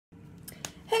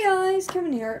Hey guys,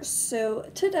 Kevin here. So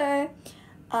today,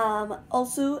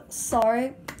 also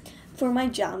sorry for my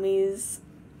jammies,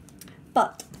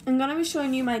 but I'm gonna be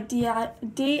showing you my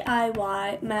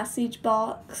DIY message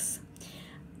box.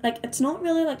 Like, it's not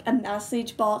really like a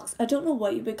message box. I don't know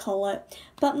what you would call it,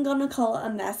 but I'm gonna call it a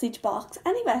message box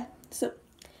anyway. So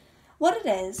what it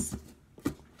is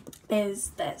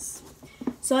this.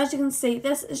 So as you can see,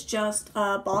 this is just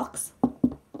a box.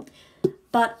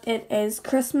 But it is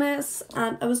Christmas,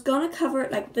 and I was gonna cover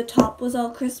it, like the top was all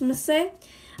Christmassy,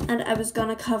 and I was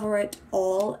gonna cover it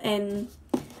all in,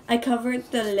 I covered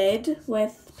the lid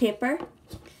with paper,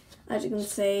 as you can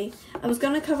see. I was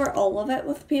gonna cover all of it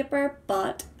with paper,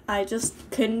 but I just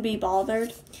couldn't be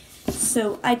bothered,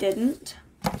 so I didn't.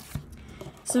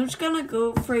 So I'm just gonna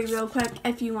go through real quick.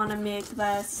 If you wanna make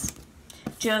this,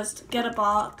 just get a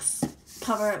box,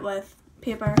 cover it with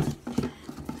paper.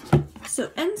 So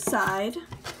inside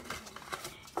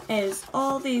is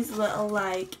all these little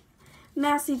like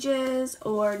messages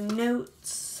or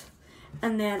notes,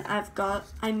 and then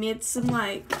I made some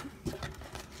like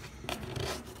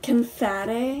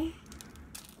confetti,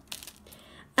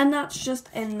 and that's just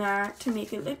in there to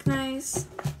make it look nice.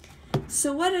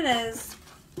 So what it is,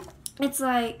 it's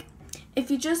like if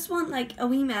you just want like a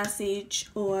wee message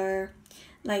or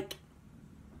like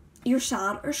you're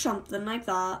sad or something like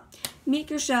that, make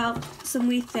yourself some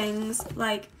wee things.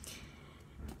 Like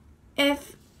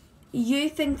if you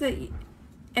think that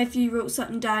if you wrote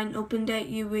something down and opened it,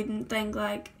 you wouldn't think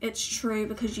like it's true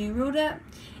because you wrote it.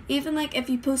 Even like if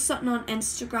you post something on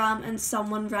Instagram and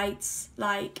someone writes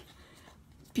like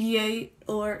beaut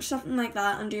or something like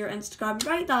that under your Instagram,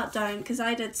 write that down, because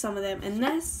I did some of them in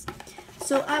this.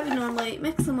 So I would normally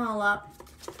mix them all up,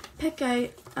 pick out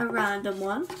a random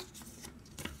one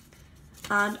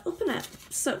and open it.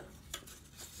 So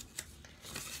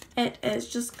it is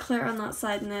just clear on that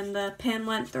side, and then the pen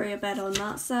went through a bit on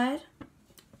that side.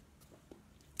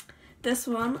 This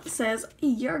one says,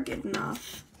 "You're good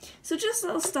enough." So just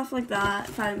little stuff like that.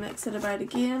 If I mix it about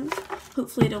again,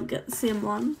 hopefully I don't get the same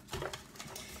one.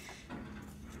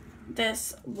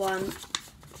 This one,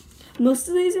 most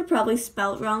of these are probably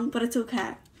spelt wrong, but it's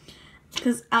okay,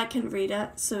 because I can read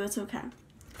it, so it's okay.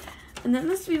 And then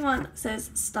this wee one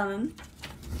says, "Stunning."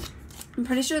 I'm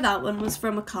pretty sure that one was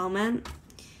from a comment.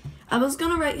 I was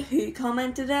gonna write who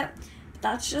commented it, but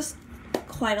that's just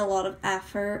quite a lot of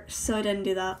effort, so I didn't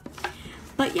do that.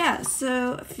 But yeah,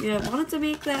 so if you wanted to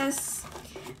make this,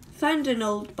 find an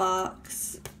old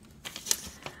box,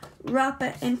 wrap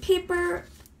it in paper,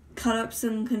 cut up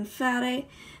some confetti.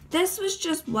 This was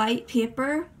just white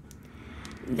paper.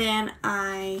 Then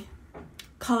I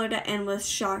colored it in with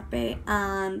Sharpie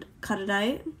and cut it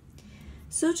out.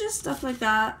 So just stuff like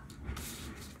that.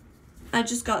 I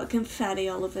just got the confetti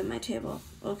all over my table.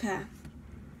 Okay.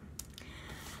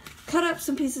 Cut up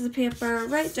some pieces of paper,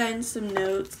 write down some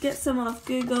notes, get some off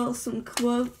Google, some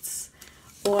quotes,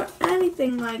 or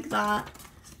anything like that,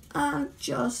 and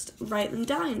just write them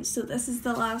down. So this is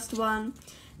the last one.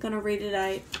 Gonna read it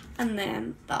out, and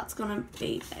then that's gonna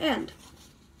be the end.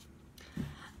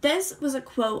 This was a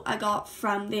quote I got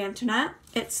from the internet.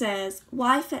 It says,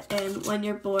 "Why fit in when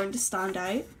you're born to stand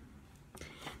out?"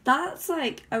 That's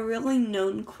like a really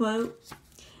known quote.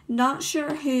 Not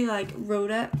sure who like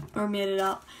wrote it or made it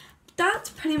up.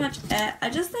 That's pretty much it. I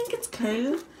just think it's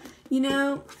cool. You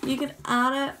know, you could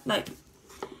add it, like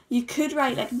you could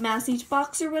write like message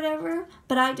box or whatever,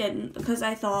 but I didn't, because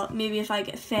I thought maybe if I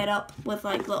get fed up with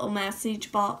like little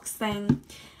message box thing,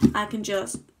 I can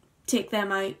just take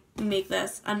them out and make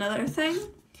this another thing.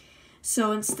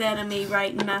 So instead of me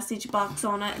writing message box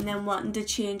on it and then wanting to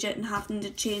change it and having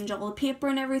to change all the paper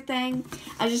and everything,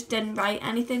 I just didn't write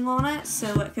anything on it,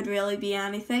 so it could really be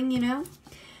anything, you know.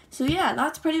 So yeah,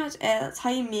 that's pretty much it. That's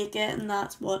how you make it, and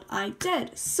that's what I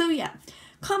did. So yeah,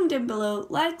 comment down below,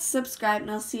 like, subscribe, and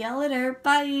I'll see you later.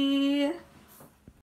 Bye!